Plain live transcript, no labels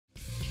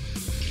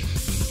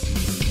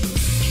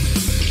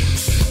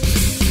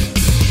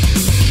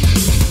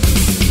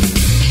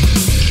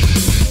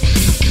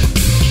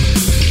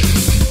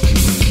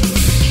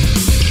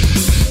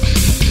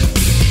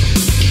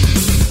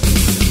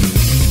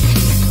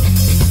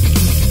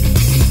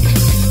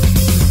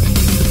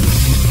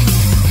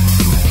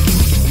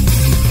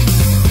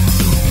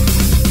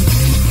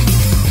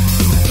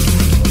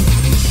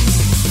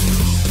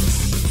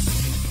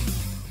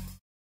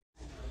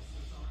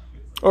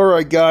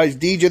Alright guys,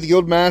 DJ the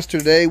Guild Master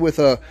today with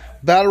a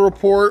battle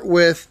report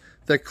with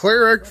the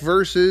Cleric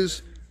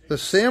versus the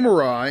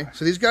Samurai.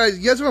 So these guys,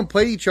 you guys haven't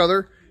played each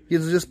other.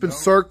 You've just been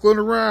circling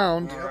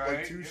around.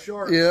 Like two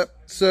sharks. Yep.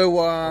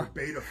 So,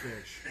 beta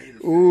fish.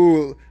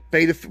 Ooh,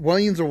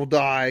 one of them will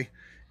die,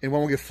 and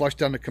one will get flushed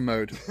down the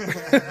commode.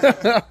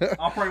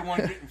 I'll probably one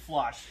getting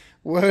flushed.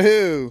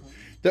 Woohoo!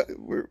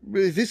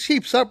 If this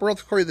keeps up, we're off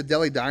to call you the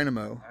Deli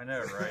Dynamo. I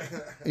know, right?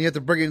 And you have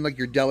to bring in like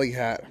your deli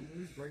hat.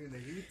 Who's bringing the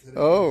heat today?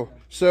 Oh,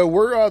 so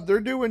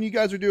you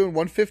guys are doing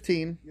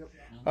 115. Yep.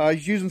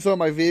 He's using some of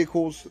my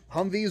vehicles.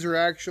 Humvees are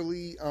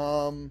actually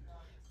BMD2s.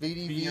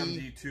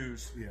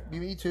 Yeah.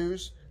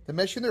 BMD2s. The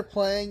mission they're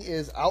playing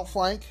is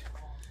outflank.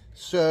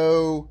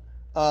 So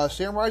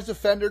Samurai's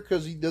defender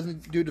because he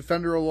doesn't do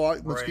defender a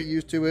lot. Let's get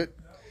used to it.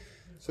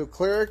 So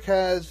Cleric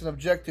has an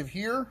objective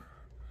here,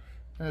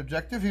 an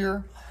objective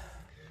here.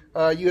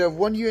 You have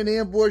 1 unit in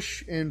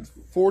ambush and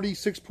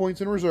 46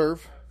 points in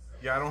reserve.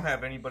 Yeah, I don't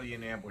have anybody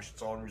in ambush.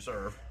 It's all in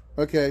reserve.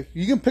 Okay,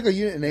 you can pick a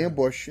unit in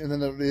ambush, and then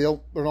they're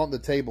not on the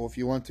table if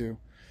you want to.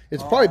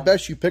 It's probably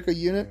best you pick a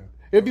unit. Yeah.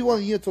 It'd be one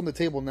of the units on the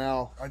table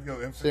now. I'd go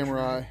infantry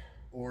Samurai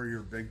or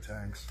your big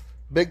tanks.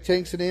 Big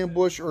tanks in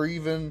ambush, or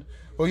even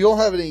you don't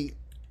have any.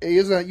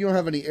 You don't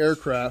have any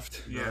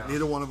aircraft. Yeah,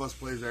 neither one of us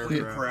plays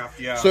aircraft.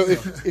 Yeah. So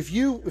if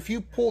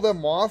you pull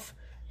them off,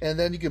 and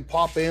then you can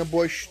pop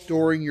ambush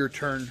during your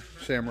turn,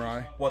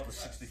 Samurai. What, the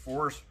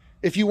 64s?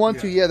 If you want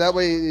to, yeah. That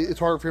way it's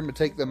harder for him to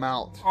take them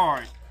out. All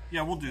right.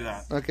 Yeah, we'll do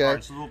that. Okay. All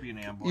right, so there'll be an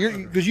ambush.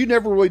 Because you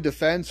never really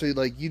defend, so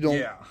you don't.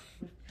 Yeah.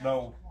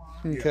 No.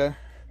 Okay.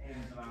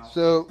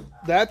 So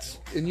that's,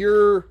 and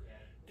you're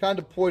kind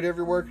of deployed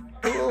everywhere.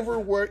 Go over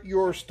what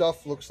your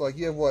stuff looks like.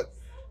 You have what,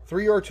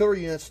 3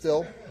 artillery units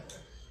still?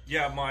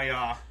 Yeah,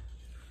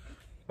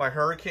 my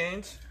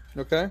Hurricanes.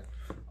 Okay.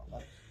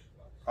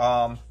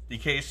 The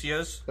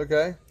Acacias.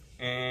 Okay.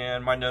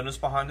 And my Nonas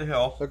behind the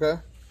hill. Okay.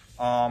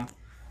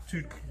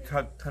 2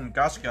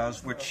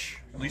 Tunguskas, which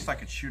at least I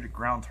could shoot at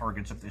ground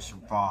targets if they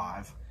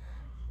survive.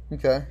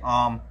 Okay.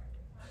 4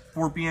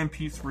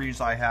 BMP3s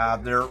I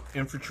have. Their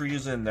infantry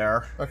is in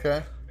there.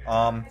 Okay.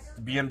 The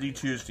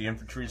BMD2s, the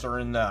infantries are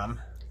in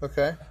them.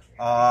 Okay.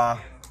 4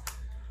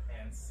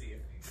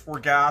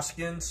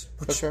 Gaskins.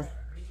 Okay.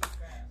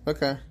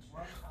 Okay.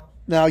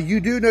 Now,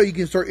 you do know you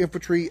can start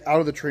infantry out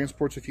of the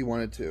transports if you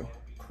wanted to.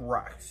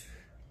 Correct.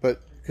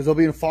 But, because they'll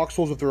be in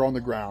foxholes if they're on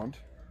the ground.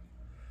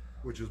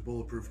 Which is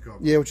bulletproof cover.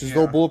 Yeah, which is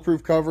still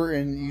bulletproof cover,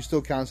 and you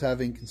still count as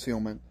having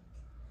concealment.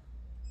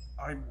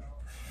 I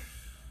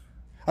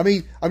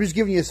mean, I'm just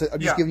giving you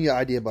giving you an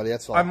idea, buddy.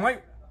 That's all. I don't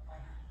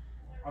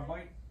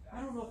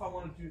know if I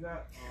want to do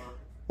that.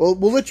 Well,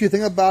 we'll let you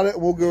think about it.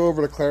 We'll go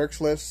over the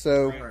cleric's list.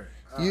 So,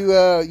 you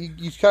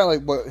kind of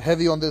like what,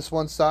 heavy on this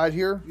one side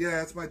here?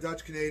 Yeah, it's my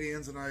Dutch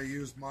Canadians, and I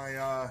used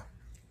my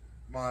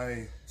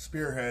my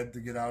spearhead to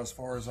get out as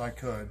far as I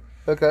could.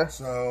 Okay.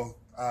 So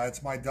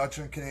it's my Dutch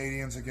and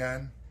Canadians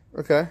again.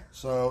 Okay.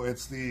 So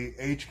it's the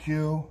HQ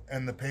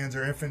and the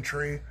Panzer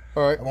Infantry.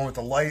 All right. I went with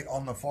the light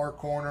on the far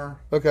corner.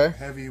 Okay.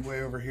 Heavy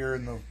way over here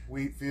in the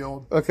wheat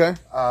field. Okay.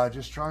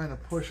 Just trying to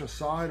push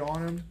aside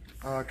on him.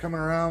 Coming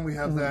around, we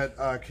have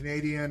that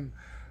Canadian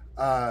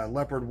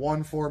Leopard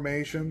 1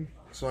 formation.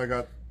 So I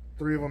got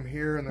 3 of them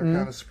here, and they're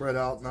kind of spread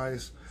out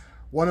nice.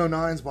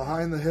 109's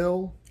behind the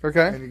hill.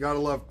 Okay. And you got to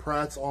love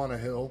Pratt's on a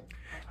hill.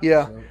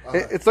 Yeah. So,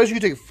 it's nice you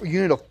can take a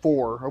unit of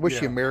 4. I wish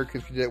the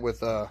Americans could do it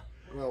with...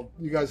 well,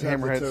 you guys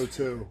have the TOW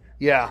 2.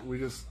 Yeah. We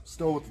just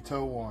still with the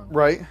TOW 1.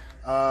 Right.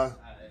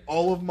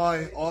 All of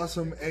my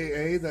awesome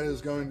AA that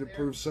is going to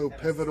prove so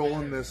pivotal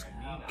in this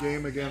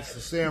game against the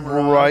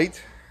Samurai.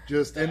 Right.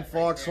 Just in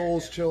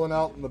foxholes, chilling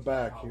out in the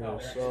back here.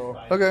 So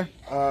okay.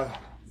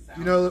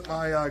 You know that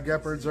my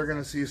Gepards are going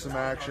to see some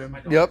action.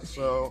 Yep.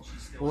 So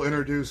we'll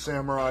introduce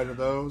Samurai to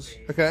those.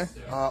 Okay.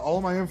 All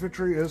of my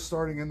infantry is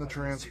starting in the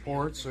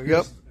transport. So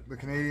here's the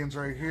Canadians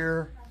right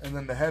here, and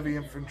then the heavy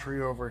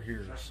infantry over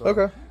here. So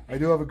okay. I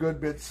do have a good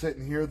bit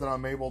sitting here that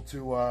I'm able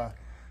to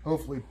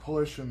hopefully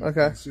push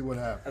and see what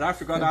happens. And I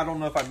forgot, I don't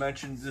know if I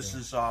mentioned, this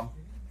is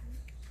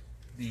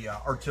the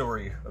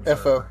artillery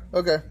observer. FO.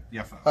 Okay.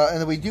 The FO.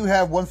 And then we do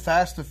have one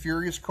Fast and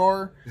Furious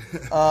car.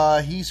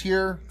 He's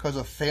here because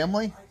of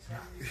family.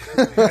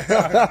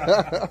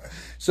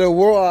 So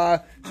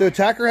we're so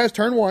attacker has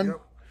turn 1.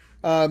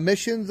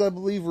 Missions, I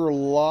believe, are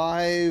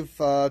live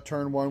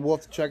turn 1. We'll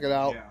have to check it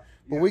out.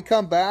 When we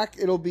come back,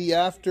 it'll be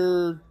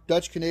after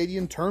Dutch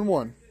Canadian turn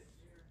 1.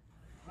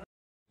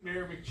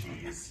 Mayor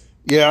McCheese.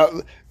 Yeah,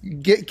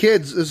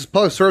 kids. This is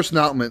public service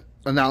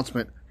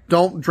announcement.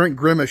 Don't drink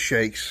Grimace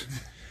shakes.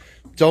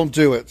 Don't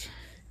do it.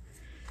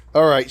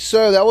 All right,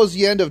 so that was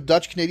the end of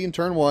Dutch Canadian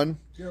turn 1.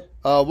 Yep.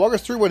 Walk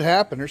us through what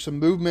happened. There's some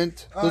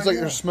movement. Looks like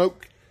there's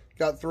smoke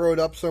got thrown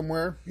up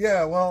somewhere.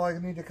 Yeah, well, I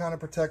need to kind of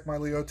protect my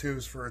Leo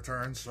 2s for a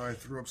turn, so I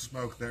threw up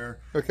smoke there.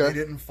 Okay. They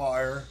didn't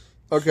fire.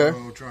 Okay.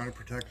 So trying to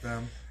protect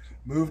them.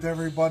 Moved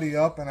everybody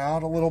up and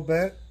out a little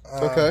bit.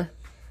 Okay.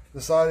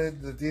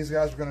 Decided that these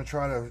guys were going to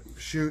try to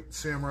shoot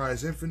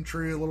Samurai's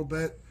infantry a little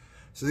bit.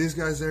 So these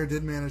guys there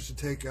did manage to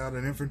take out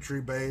an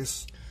infantry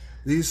base.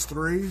 These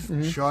three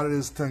shot at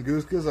his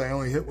Tunguskas. I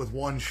only hit with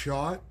one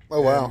shot.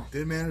 Oh, wow.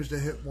 Did manage to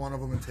hit one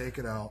of them and take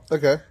it out.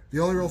 Okay. The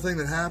only real thing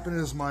that happened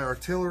is my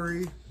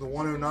artillery, the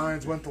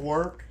 109s, went to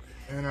work,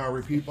 and a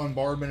repeat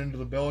bombardment into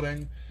the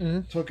building.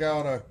 Took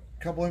out a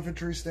couple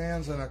infantry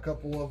stands and a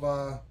couple of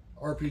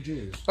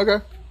RPGs.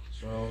 Okay.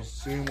 So,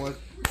 seeing what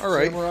All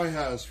right. Samurai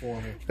has for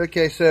me.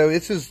 Okay, so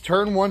this is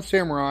turn 1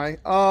 Samurai.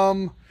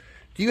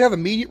 Do you have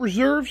immediate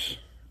reserves,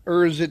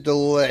 or is it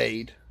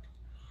delayed?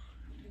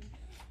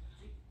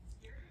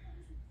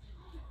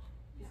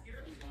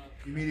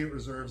 Immediate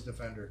reserves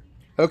defender.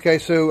 Okay,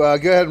 so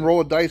go ahead and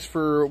roll a dice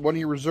for one of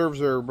your reserves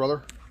there,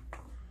 brother.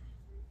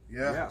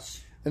 Yeah.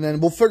 Yes. And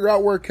then we'll figure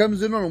out where it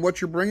comes in on what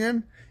you're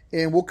bringing,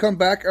 and we'll come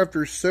back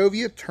after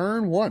Soviet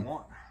turn 1.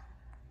 All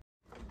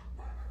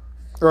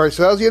right,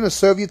 so that was the end of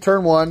Soviet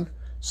turn 1.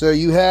 So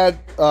you had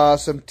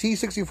some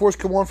T-64s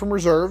come on from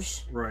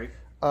reserves. Right.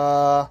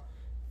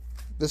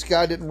 This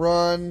guy didn't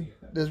run.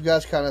 This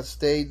guy's kind of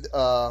stayed.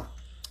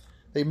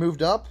 They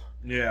moved up.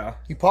 Yeah.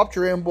 You popped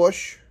your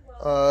ambush.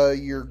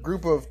 Your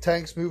group of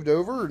tanks moved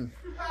over. And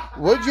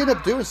what did you end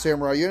up doing,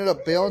 Samurai? You ended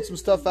up bailing some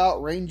stuff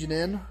out, ranging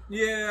in.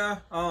 Yeah.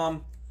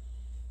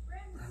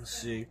 Let's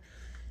see.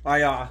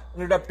 I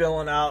ended up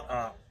bailing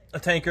out a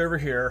tank over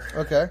here.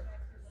 Okay.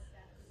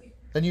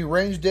 Then you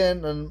ranged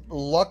in, and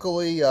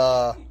luckily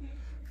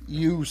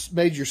you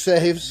made your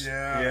saves.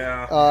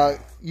 Yeah.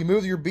 You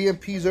moved your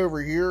BMPs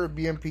over here,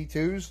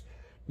 BMP2s,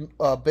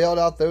 bailed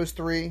out those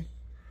 3.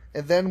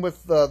 And then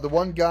with the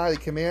one guy, the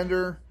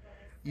commander,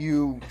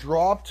 you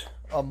dropped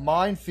a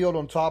minefield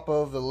on top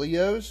of the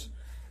Leos.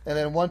 And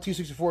then one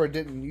T-64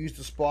 didn't use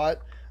the spot,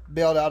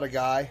 bailed out a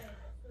guy.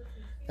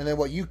 And then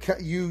what you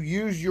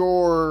used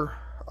your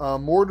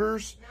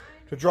mortars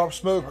to drop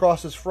smoke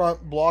across his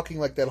front, blocking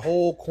like that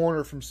whole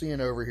corner from seeing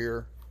over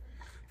here.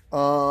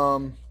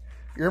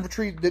 Your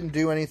infantry didn't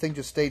do anything,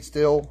 just stayed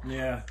still.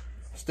 Yeah.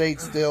 Stayed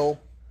still.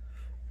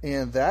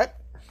 And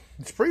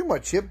it's pretty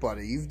much it,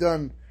 buddy.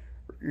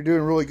 You're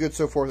doing really good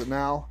so far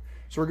now.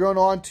 So we're going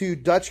on to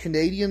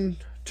Dutch-Canadian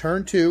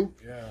turn 2.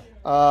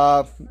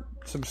 Yeah.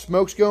 Some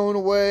smoke's going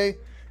away.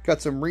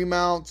 Got some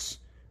remounts.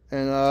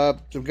 And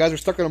some guys are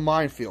stuck in a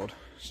minefield.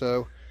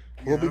 So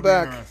we'll be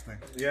back.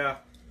 Yeah.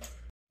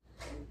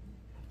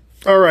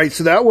 All right,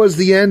 so that was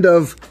the end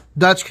of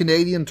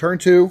Dutch-Canadian turn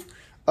 2.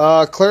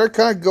 Cleric,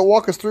 kind of go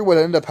walk us through what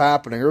ended up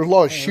happening. There was a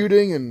lot of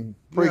shooting and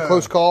pretty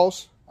close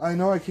calls. I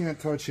know I can't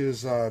touch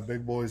his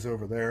big boys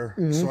over there,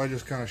 so I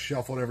just kind of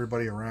shuffled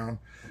everybody around.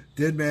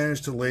 Did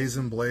manage to laze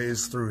and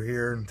blaze through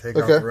here and take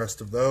out the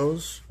rest of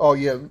those. Oh,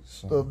 yeah.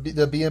 So.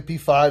 The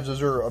BMP-5s,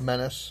 those are a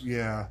menace.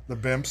 Yeah, the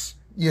BIMPs.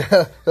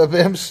 Yeah, the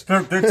BIMPs.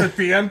 There's a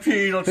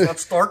BMP.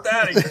 Let's start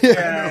that again.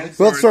 Yeah,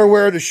 let's start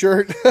wearing a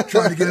shirt.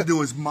 Trying to get into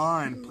his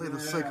mind, play the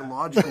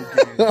psychological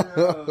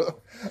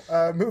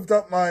game. Moved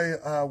up my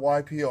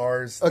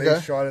YPRs.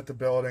 They shot at the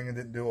building and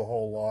didn't do a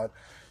whole lot.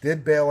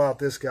 Did bail out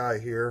this guy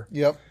here.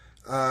 Yep.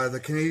 The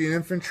Canadian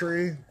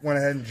infantry went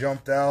ahead and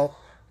jumped out.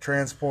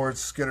 Transports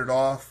skittered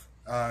off.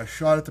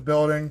 Shot at the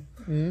building.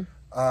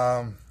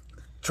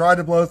 Tried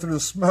to blow through the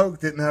smoke.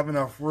 Didn't have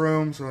enough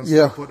room. So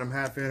instead of putting them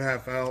half in,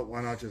 half out,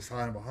 why not just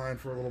hide them behind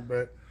for a little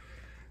bit?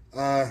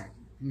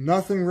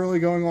 Nothing really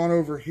going on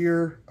over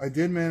here. I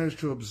did manage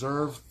to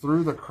observe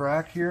through the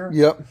crack here.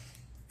 Yep.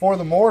 For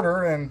the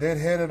mortar, and did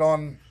hit it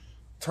on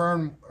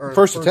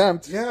first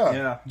attempt.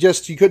 Yeah.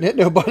 Just you couldn't hit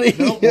nobody.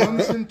 Nope,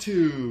 1s and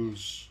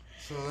 2s.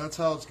 So that's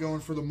how it's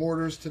going for the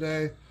mortars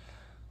today.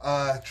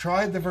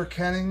 Tried the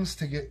Verkennings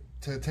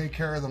to take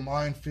care of the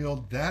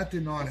minefield. That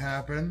did not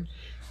happen.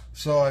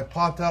 So I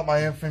popped out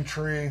my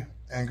infantry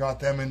and got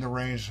them into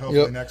range.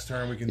 Hopefully next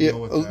turn we can deal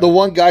with that. The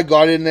one guy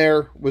got in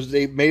there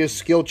they made a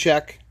skill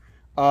check.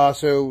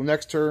 So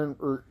next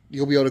turn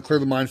you'll be able to clear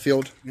the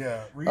minefield.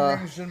 Yeah,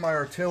 rearranged in my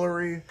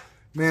artillery.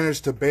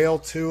 Managed to bail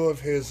two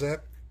of his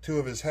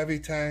heavy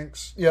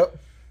tanks. Yep.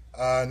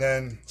 And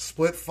then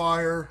split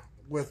fire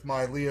with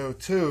my Leo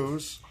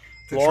 2s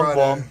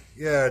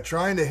to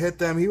trying to hit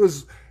them. He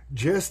was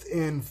just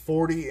in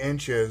 40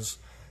 inches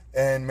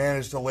and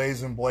managed to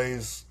laze and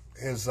blaze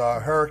his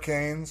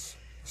Hurricanes.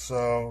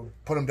 So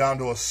put him down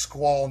to a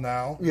squall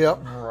now. Yep.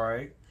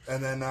 Right.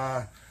 And then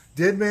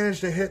did manage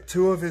to hit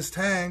 2 of his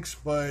tanks,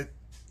 but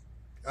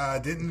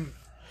didn't.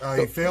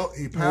 He failed.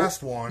 He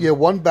passed one. Yeah,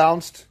 one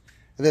bounced.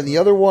 And then the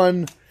other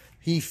one,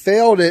 he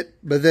failed it,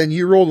 but then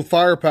you rolled the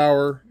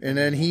firepower, and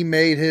then he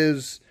made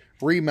his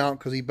remount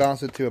because he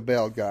bounced it to a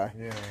bailed guy.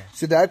 Yeah.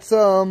 So that's,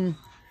 now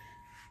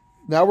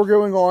we're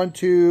going on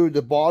to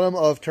the bottom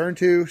of turn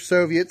 2,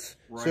 Soviets.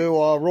 Right.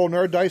 So roll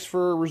another dice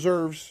for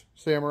reserves,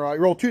 Samurai.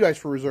 Roll 2 dice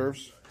for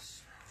reserves.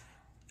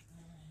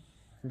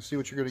 Let's see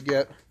what you're going to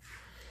get.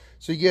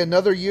 So you get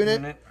another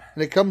unit,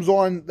 and it comes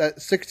on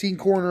that 16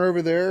 corner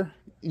over there,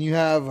 and you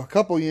have a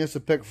couple units to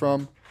pick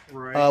from.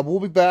 Right. We'll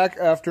be back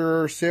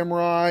after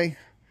Soviet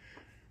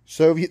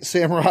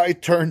Samurai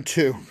turn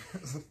 2.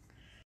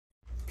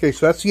 Okay,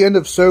 so that's the end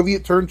of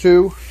Soviet turn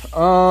 2.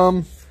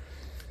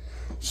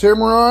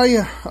 Samurai,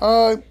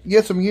 you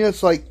had some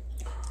units like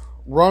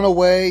run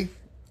away.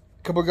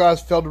 A couple of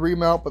guys failed to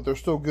remount, but they're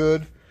still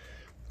good.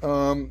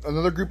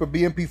 Another group of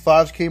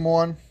BMP5s came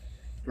on.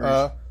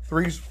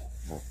 Threes.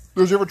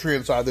 There's infantry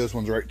inside those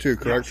ones, right, too,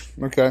 correct?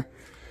 Yes. Okay.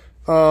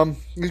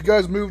 These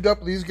guys moved up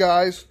with these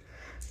guys.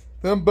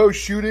 Them both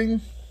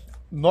shooting.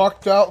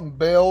 Knocked out and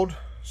bailed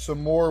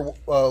some more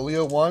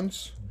Leo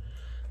 1s.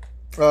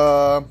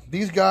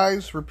 These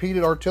guys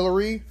repeated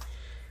artillery.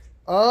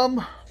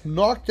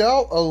 Knocked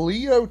out a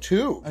Leo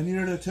 2. I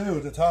needed a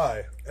 2 to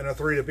tie and a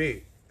 3 to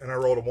beat, and I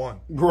rolled a 1.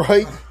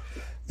 Right.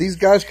 These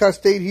guys kind of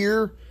stayed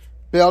here,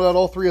 bailed out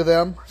all 3 of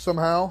them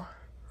somehow.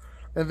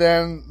 And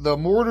then the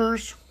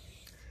mortars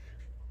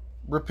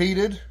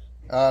repeated,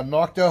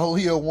 knocked out a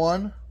Leo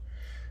 1.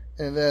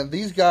 And then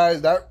these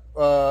guys, that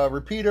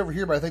repeated over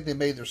here, but I think they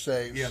made their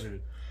saves. Yeah, they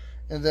did.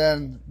 And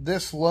then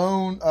this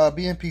lone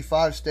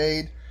BMP5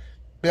 stayed,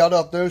 bailed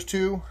out those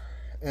 2.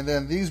 And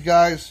then these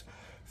guys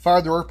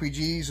fired their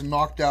RPGs and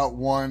knocked out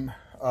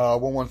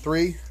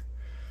 113.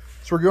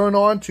 So we're going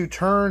on to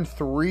turn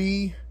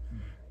 3.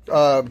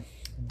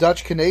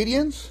 Dutch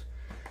Canadians.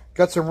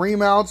 Got some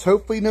remounts,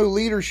 hopefully no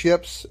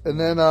leaderships, and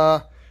then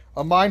a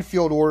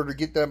minefield order to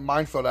get that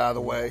minefield out of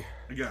the way.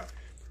 Yeah.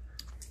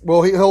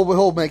 Well,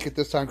 he'll make it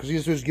this time because he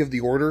just give the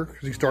order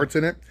because he starts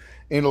in it,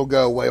 and it'll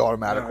go away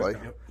automatically.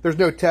 Yep. There's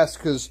no test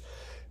because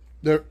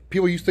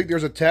people used to think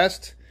there's a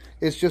test.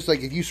 It's just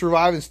like if you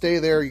survive and stay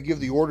there, you give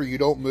the order, you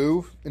don't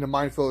move, and the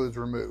minefield is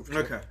removed.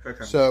 Okay.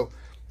 So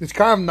it's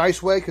kind of a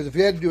nice way because if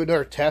you had to do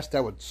another test,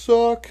 that would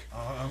suck.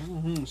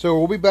 So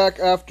we'll be back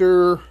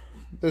after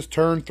this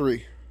turn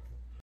 3.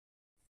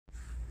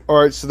 All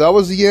right, so that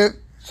was the end.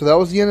 So that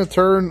was the end of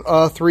turn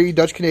 3,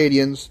 Dutch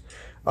Canadians.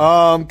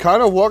 Kind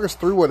of walk us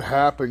through what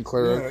happened,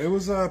 Cleric. Yeah, it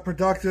was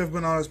productive, but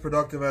not as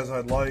productive as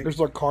I'd like. There's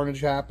like carnage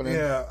happening.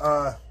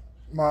 Yeah,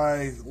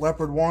 my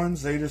Leopard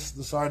 1s, they just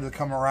decided to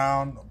come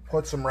around,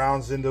 put some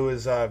rounds into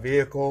his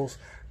vehicles.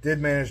 Did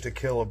manage to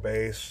kill a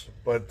base,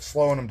 but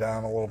slowing him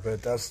down a little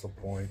bit, that's the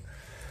point.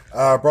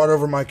 Brought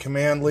over my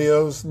command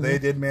Leos. Mm-hmm. They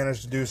did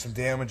manage to do some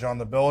damage on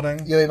the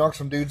building. Yeah, they knocked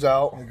some dudes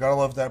out. You gotta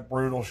love that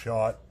brutal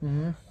shot.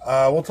 Mm-hmm.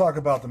 We'll talk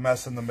about the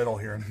mess in the middle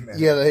here in a minute.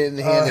 Yeah,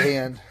 the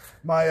hand-to-hand.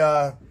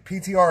 My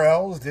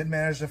PTRLs did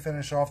manage to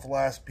finish off the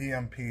last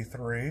PMP3.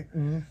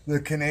 Mm-hmm. The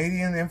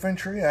Canadian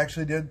infantry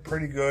actually did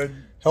pretty good.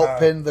 Helped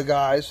pin the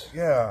guys.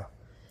 Yeah.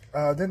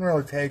 Didn't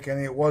really take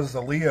any. It was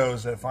the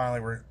Leos that finally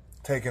were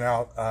taking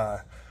out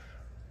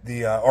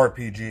the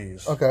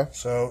RPGs. Okay.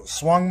 So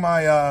swung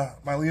my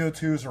my Leo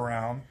 2s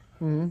around.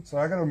 Mm-hmm. So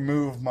I got to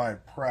move my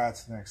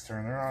Pratts next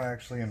turn. They're not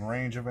actually in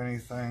range of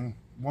anything.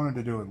 Wanted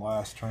to do it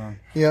last turn.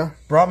 Yeah.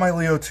 Brought my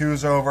Leo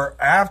 2s over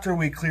after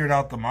we cleared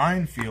out the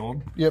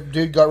minefield. Yep,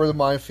 dude got rid of the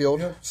minefield.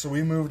 Yep. So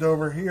we moved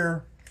over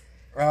here.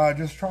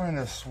 Just trying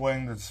to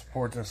swing to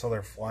support this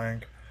other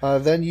flank.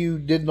 Then you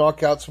did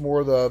knock out some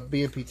more of the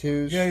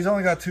BMP2s. Yeah, he's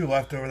only got 2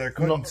 left over there.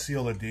 Couldn't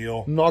seal the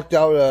deal. Knocked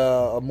out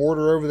a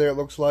mortar over there, it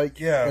looks like.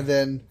 Yeah. And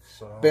then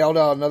bailed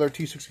out another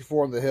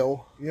T-64 on the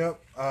hill.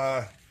 Yep.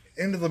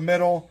 Into the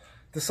middle.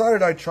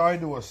 Decided I tried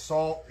to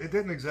assault. It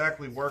didn't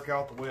exactly work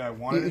out the way I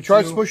wanted it to. You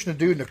tried pushing a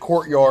dude in the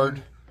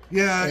courtyard.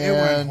 Yeah, it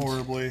went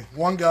horribly.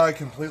 One guy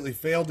completely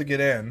failed to get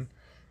in.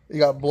 He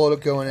got blown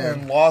up going in.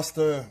 And lost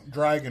the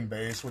dragon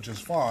base, which is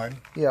fine.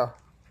 Yeah.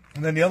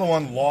 And then the other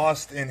one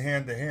lost in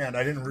hand-to-hand.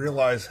 I didn't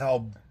realize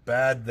how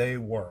bad they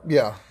were.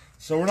 Yeah.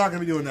 So we're not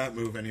going to be doing that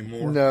move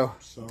anymore. No.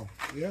 So,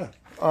 yeah.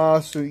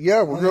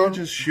 We're going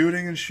just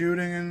shooting and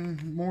shooting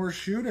and more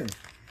shooting.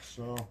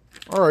 So.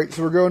 All right,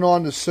 so we're going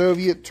on to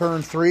Soviet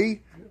turn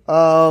 3.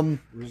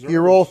 You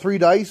roll 3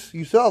 dice.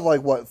 You still have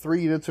like what,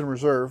 3 units in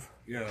reserve?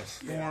 Yeah,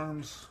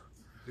 storms,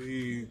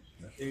 the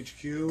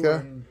HQ,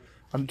 okay.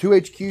 On 2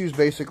 HQs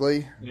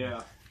basically.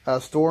 Yeah.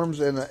 Storms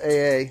and the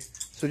AA.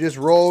 So just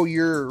roll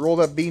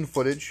that bean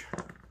footage.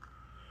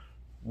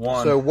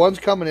 1. So 1's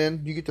coming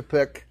in. You get to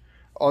pick.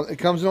 It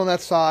comes in on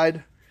that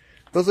side.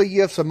 Looks like you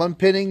have some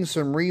unpinning,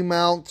 some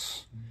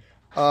remounts,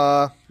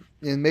 and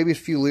maybe a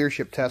few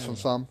leadership tests on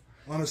some.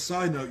 On a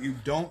side note, you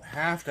don't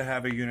have to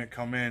have a unit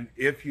come in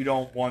if you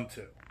don't want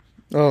to.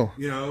 Oh.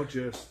 You know,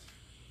 just...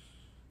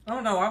 Oh,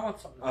 no, I want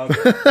something. I've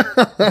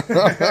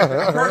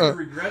heard you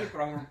regret it,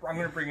 but I'm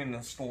going to bring in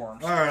the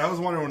storms. All right, I was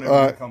wondering when they were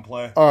going to come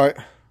play. All right.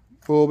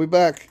 We'll be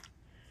back.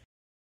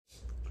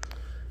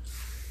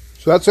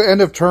 So that's the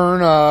end of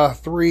turn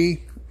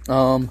 3.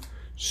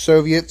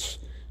 Soviets.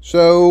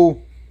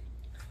 So,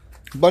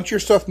 a bunch of your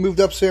stuff moved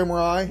up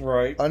Samurai.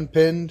 Right.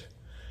 Unpinned.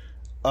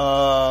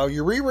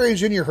 Your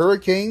re-range in your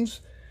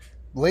Hurricanes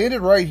landed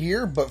right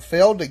here, but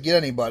failed to get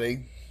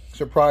anybody,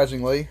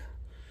 surprisingly.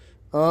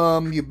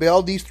 You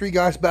bailed these 3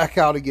 guys back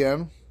out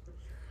again.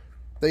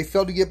 They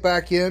failed to get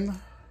back in.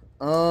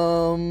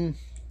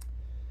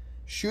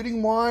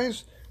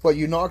 Shooting-wise,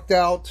 you knocked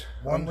out...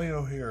 1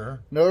 Leo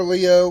here. Another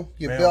Leo.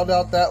 You bailed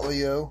out that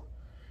Leo.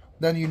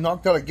 Then you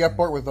knocked out a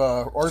Gepard with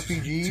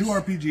RPGs. 2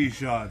 RPG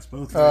shots.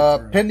 Both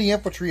pinned the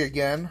infantry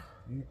again.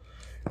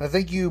 I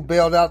think you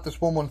bailed out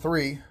this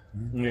 113.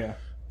 Yeah.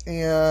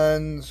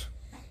 And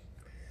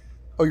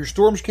your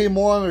storms came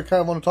on. They're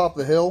kind of on the top of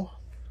the hill.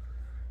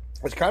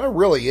 That's kind of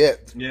really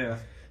it. Yeah.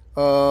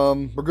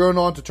 We're going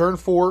on to turn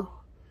 4.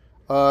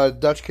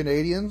 Dutch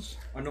Canadians.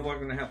 I know what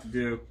I'm gonna have to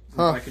do if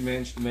I can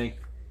manage to make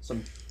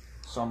some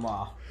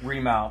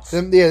remounts.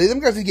 Them guys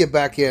need to get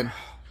back in.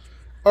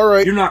 All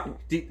right. You're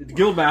not the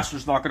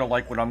Guildmaster's not gonna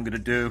like what I'm gonna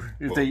do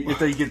if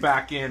they get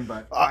back in,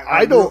 but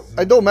I don't.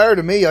 It don't matter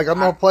to me. Like I'm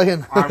not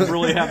playing. I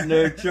really have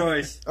no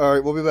choice. All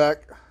right, we'll be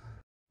back.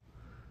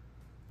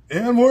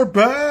 And we're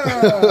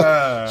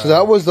back. So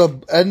that was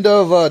the end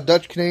of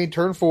Dutch Canadian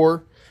turn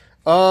 4.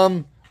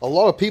 A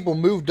lot of people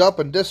moved up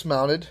and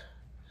dismounted.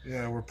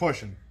 Yeah, we're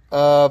pushing.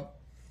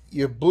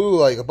 You blew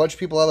like a bunch of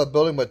people out of the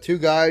building, but 3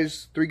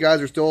 guys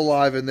are still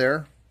alive in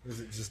there. Is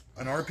it just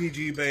an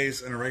RPG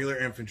base and a regular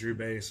infantry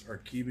base are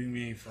keeping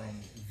me from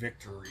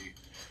victory?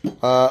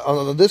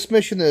 On this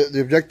mission,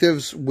 the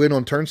objectives win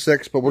on turn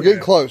 6, but we're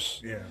getting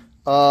close.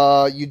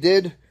 Yeah. You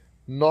did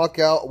knock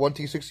out 1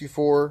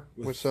 T-64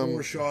 with some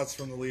 4 shots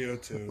from the Leo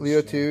 2s.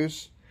 Leo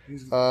 2s.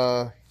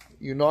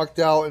 You knocked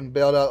out and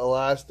bailed out the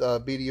last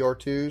BDR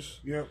 2s.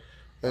 Yep.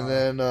 And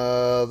then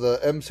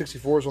the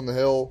M64s on the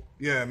hill.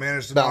 Yeah,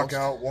 managed to bounced.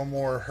 knock out 1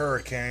 more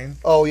Hurricane.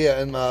 Oh yeah,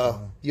 and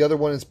the other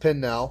one is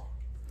pinned now.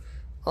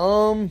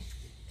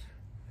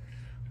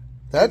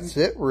 That's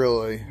it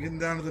really. Getting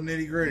down to the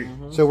nitty gritty.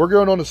 So we're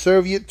going on to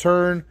Soviet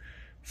turn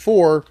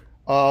 4.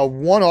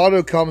 1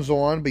 auto comes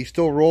on, but you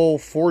still roll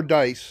 4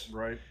 dice.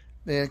 Right.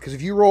 And because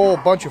if you roll a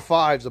bunch of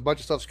 5s, a bunch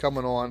of stuff's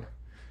coming on.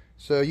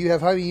 So you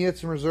have how many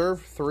units in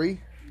reserve? 3.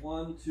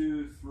 1,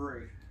 2,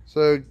 3.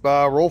 So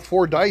roll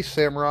 4 dice,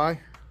 Samurai.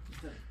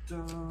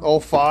 All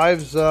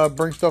 5s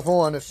bring stuff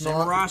on. If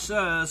Samurai not,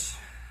 says.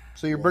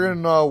 so you're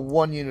bringing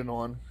 1 unit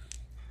on.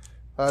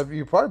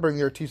 You probably bring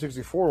your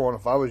T-64 on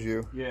if I was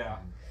you. Yeah.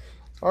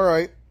 All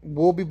right,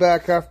 we'll be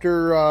back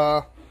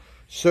after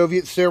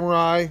Soviet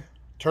Samurai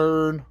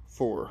turn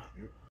 4.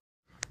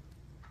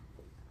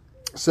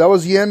 So that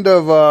was the end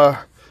of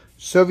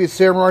Soviet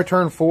Samurai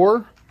turn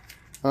 4.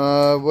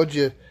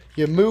 You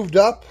moved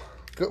up.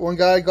 1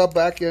 guy got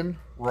back in.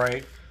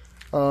 Right.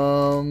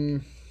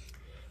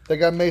 That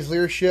guy made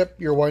leadership.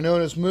 Your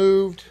Wynona's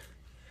moved.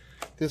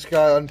 This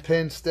guy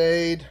unpinned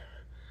stayed.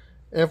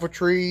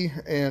 Infantry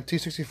and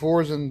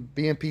T-64s and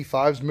BMP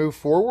 5s moved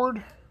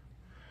forward.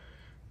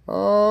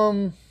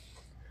 What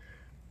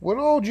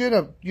all did you end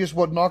up? You just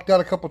knocked out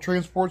a couple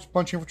transports,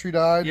 bunch of infantry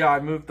died? Yeah, I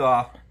moved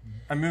the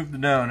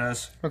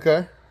Nonas.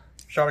 Okay.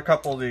 Shot a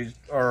couple of these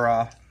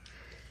At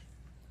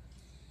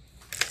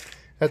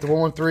the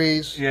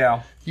 113s.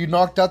 Yeah. You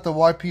knocked out the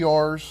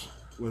YPRs.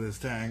 With his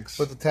tanks.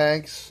 With the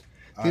tanks.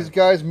 These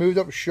guys moved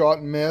up, shot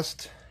and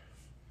missed.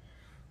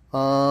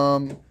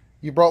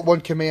 You brought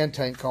 1 command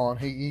tank on.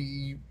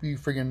 He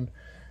freaking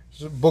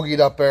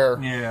boogied up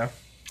there. Yeah.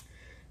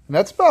 And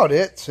that's about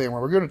it, Samurai.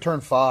 We're going to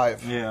turn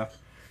 5. Yeah.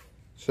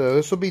 So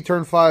this will be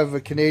turn 5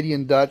 of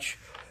Canadian Dutch.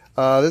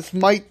 This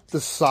might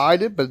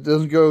decide it, but it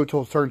doesn't go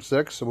until turn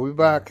 6, so we'll be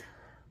back.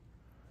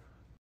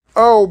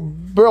 Oh,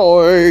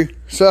 Billy.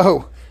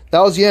 So that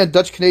was the end.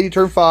 Dutch Canadian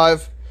turn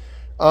 5.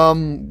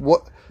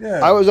 What?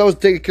 Yeah. I was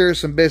taking care of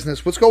some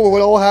business. What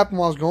all happened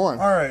while I was gone?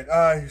 All right.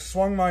 I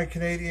swung my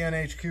Canadian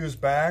HQs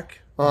back.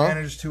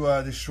 Managed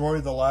to destroy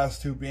the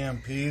last 2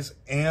 BMPs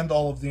and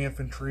all of the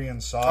infantry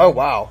inside. Oh,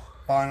 wow.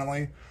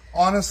 Finally.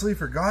 Honestly,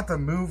 forgot to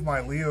move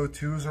my Leo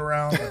 2s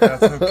around, but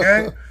that's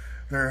okay.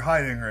 They're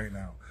hiding right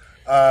now.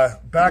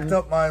 Backed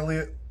up my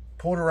Leo,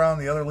 pulled around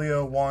the other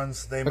Leo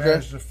 1s. They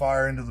managed to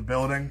fire into the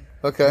building.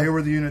 Okay. They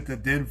were the unit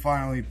that did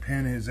finally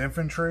pin his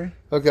infantry.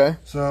 Okay.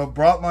 So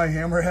brought my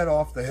hammerhead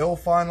off the hill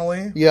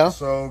finally. Yeah.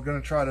 So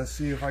gonna try to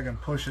see if I can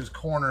push his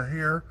corner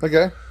here.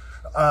 Okay.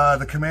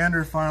 The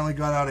commander finally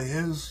got out of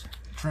his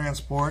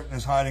transport and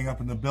is hiding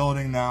up in the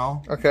building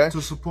now. Okay.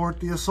 To support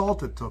the assault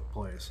that took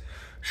place.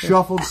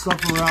 Shuffled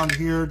stuff around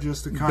here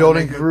just to kind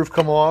building of make roof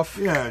come off.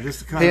 Yeah, just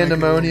to kind of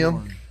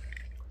pandemonium.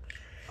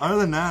 Other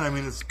than that, I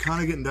mean, it's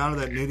kind of getting down to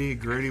that nitty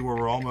gritty where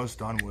we're almost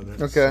done with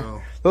it. Okay.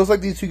 So. Looks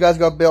like these 2 guys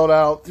got bailed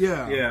out.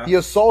 Yeah. Yeah. The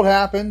assault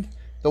happened.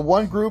 The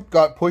 1 group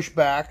got pushed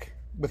back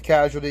with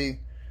casualty.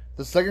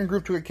 The second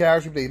group took a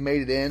casualty, but they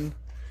made it in.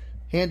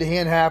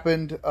 Hand-to-hand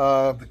happened.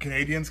 The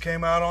Canadians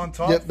came out on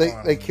top.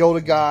 Yep, they killed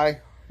a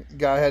guy. The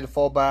guy had to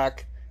fall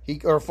back. A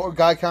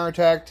guy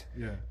counterattacked.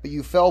 Yeah. But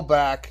you fell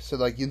back, so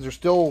they're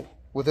still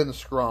within the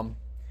scrum.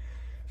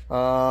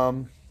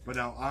 But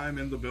now I'm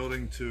in the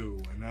building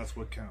too, and that's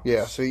what counts.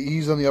 Yeah, so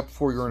he's on the upper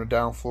floor, you're on the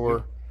down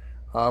floor.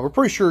 We're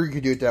pretty sure you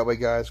could do it that way,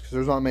 guys, because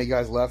there's not many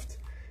guys left.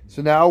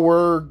 So now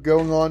we're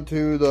going on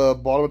to the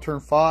bottom of turn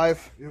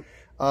 5. Yep.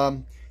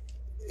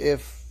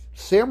 If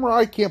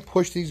Samurai can't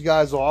push these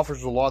guys off,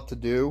 there's a lot to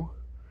do.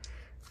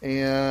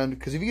 And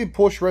because if you can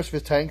push the rest of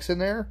his tanks in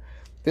there,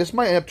 this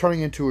might end up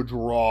turning into a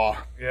draw.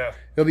 Yeah.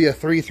 It'll be a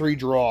 3-3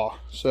 draw.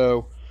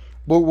 So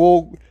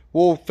we'll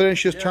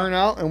finish this turn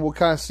out, and we'll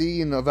kind of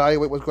see and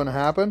evaluate what's going to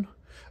happen.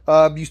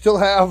 You still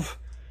have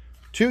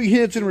 2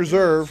 units in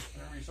reserve.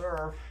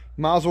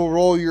 Might as well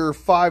roll your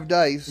 5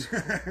 dice.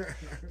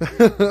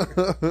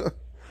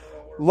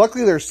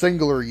 Luckily, they're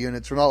singular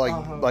units. They're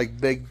not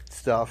like big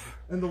stuff.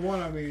 And the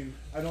one, I mean,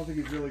 I don't think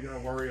he's really going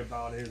to worry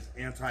about his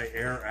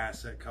anti-air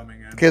asset coming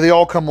in. Okay, they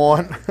all come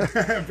on.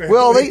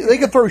 Well, they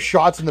can throw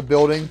shots in the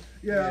building.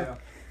 Yeah.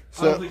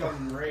 I don't think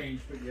I'm in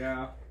range, but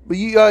yeah. But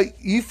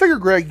you figure,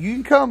 Greg, you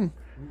can come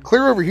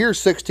clear over here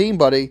 16,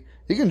 buddy.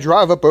 You can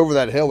drive up over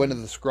that hill into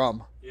the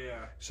scrum.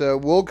 Yeah. So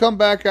we'll come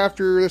back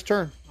after this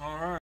turn. All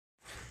right.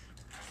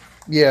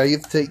 Yeah, you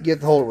have to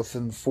hold it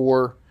within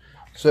 4.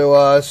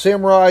 So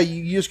Samurai,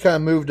 you just kind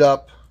of moved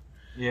up.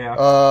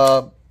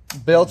 Yeah.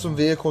 Bailed some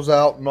vehicles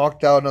out,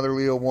 knocked out another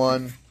Leo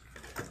 1,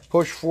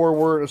 pushed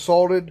forward,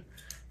 assaulted.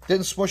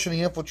 Didn't smush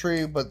any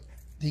infantry, but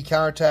he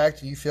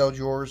counterattacked. You failed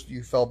yours.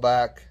 You fell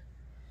back.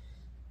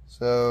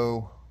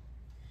 So,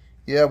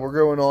 yeah, we're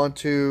going on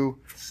to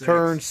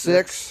turn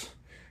 6,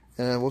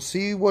 and we'll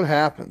see what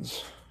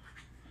happens.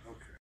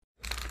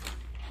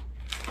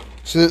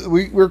 So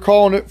we're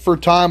calling it for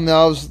time.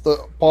 Now is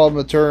the bottom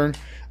of the turn.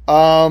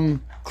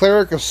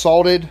 Cleric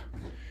assaulted.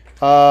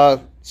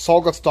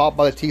 Saul got stopped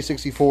by the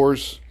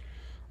T-64s.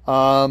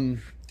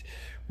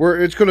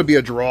 It's going to be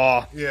a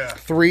draw. Yeah.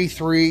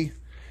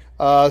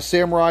 3-3.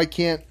 Samurai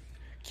can't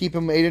keep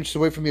him 8 inches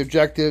away from the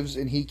objectives,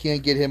 and he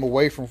can't get him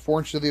away from 4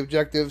 inches of the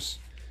objectives.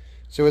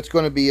 So it's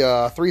going to be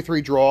a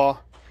 3-3 draw.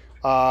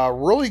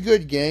 Really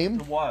good game.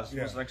 It was.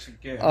 It was an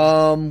excellent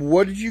game.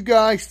 What did you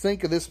guys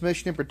think of this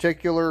mission in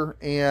particular?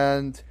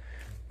 And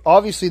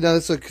obviously, now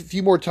it's a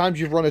few more times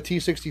you've run a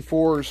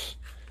T-64s,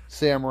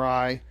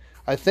 Samurai.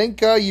 I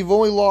think you've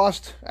only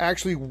lost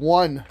actually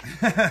 1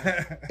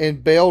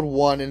 and bailed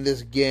 1 in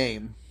this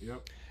game.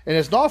 Yep. And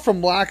it's not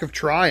from lack of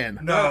trying.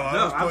 No,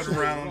 I was putting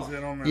absolutely rounds not.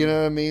 in them. You know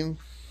what I mean?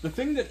 The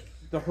thing that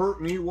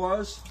hurt me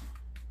was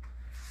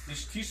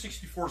these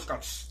T-64s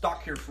got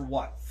stuck here for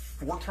what,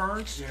 4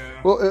 turns?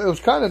 Yeah. Well, it was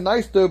kind of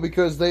nice, though,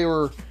 because they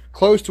were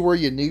close to where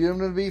you needed them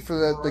to be for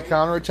the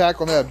counterattack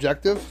on that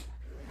objective.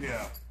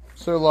 Yeah.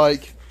 So,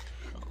 like,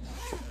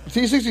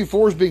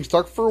 T-64s being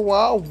stuck for a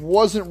while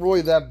wasn't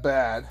really that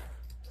bad.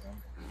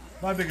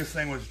 My biggest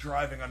thing was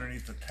driving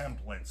underneath the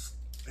templates.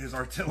 His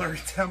artillery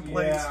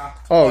templates. Yeah.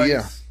 Oh, twice.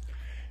 yeah.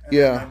 And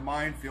Yeah. that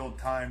minefield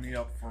tied me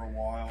up for a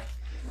while.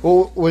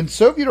 Well, when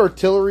Soviet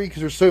artillery, because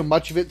there's so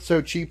much of it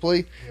so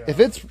cheaply, if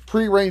it's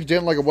pre-ranged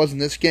in like it was in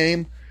this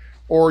game,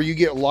 or you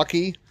get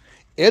lucky,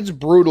 it's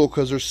brutal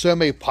because there's so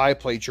many pie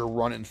plates you're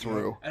running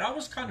through. And I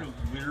was kind of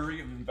leery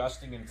of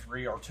investing in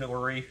 3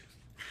 artillery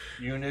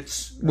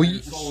units. Well,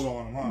 You sold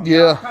on them, huh?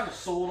 Yeah. I'm kind of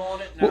sold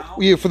on it now.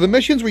 Well, yeah, for the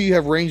missions where you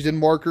have ranged in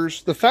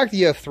markers, the fact that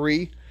you have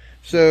 3,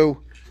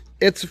 so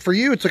it's for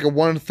you, it's like a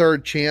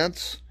 1/3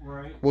 chance.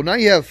 Right. Well, now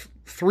you have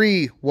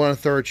 3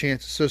 1/3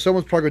 chances. So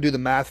someone's probably gonna do the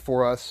math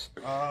for us.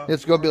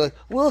 It's gonna be like,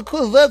 well,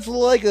 because that's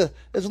like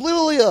it's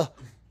literally a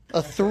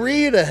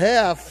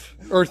 3.5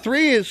 or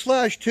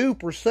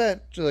 3/2%,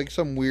 like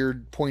some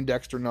weird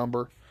Poindexter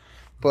number.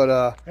 But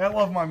I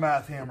love my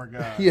math hammer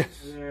guy. yeah.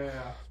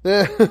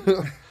 Yeah.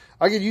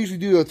 I could usually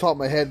do it on top of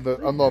my head,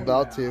 but I'm not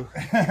about to.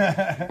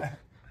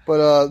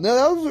 But no,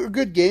 that was a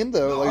good game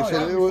though. Like I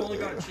said, we it was, finally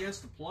got a chance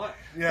to play.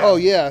 Yeah. oh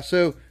yeah.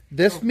 So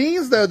this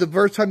means though the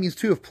first time these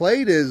two have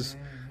played is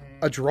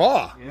a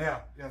draw, Yeah.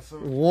 Yeah. So.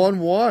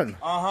 1-1.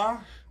 Uh-huh.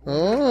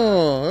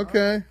 Oh,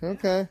 okay,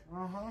 okay.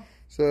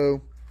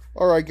 So,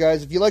 all right,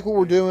 guys, if you like what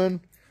we're doing,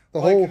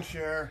 Like whole and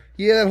share.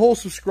 that whole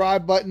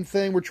subscribe button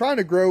thing, we're trying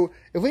to grow.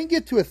 If we can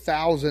get to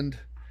 1,000,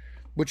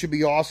 which would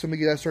be awesome, we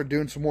gotta start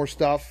doing some more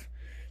stuff.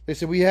 They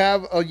said we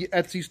have a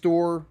Etsy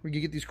store. We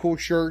can get these cool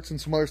shirts and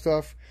some other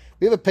stuff.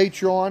 We have a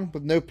Patreon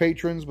with no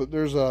patrons, but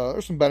there's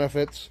some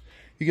benefits.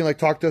 You can like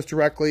talk to us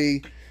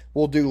directly.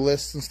 We'll do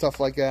lists and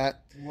stuff like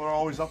that. We're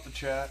always up to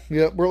chat.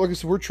 Yeah,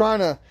 we're trying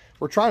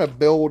to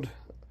build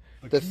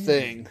the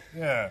thing.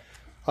 Yeah.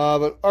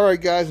 But all right,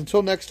 guys.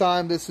 Until next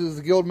time, this is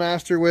the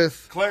Guildmaster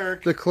with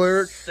Cleric. the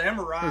Cleric,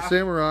 Samurai. the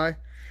Samurai.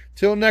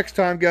 Till next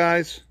time,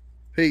 guys.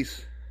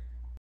 Peace.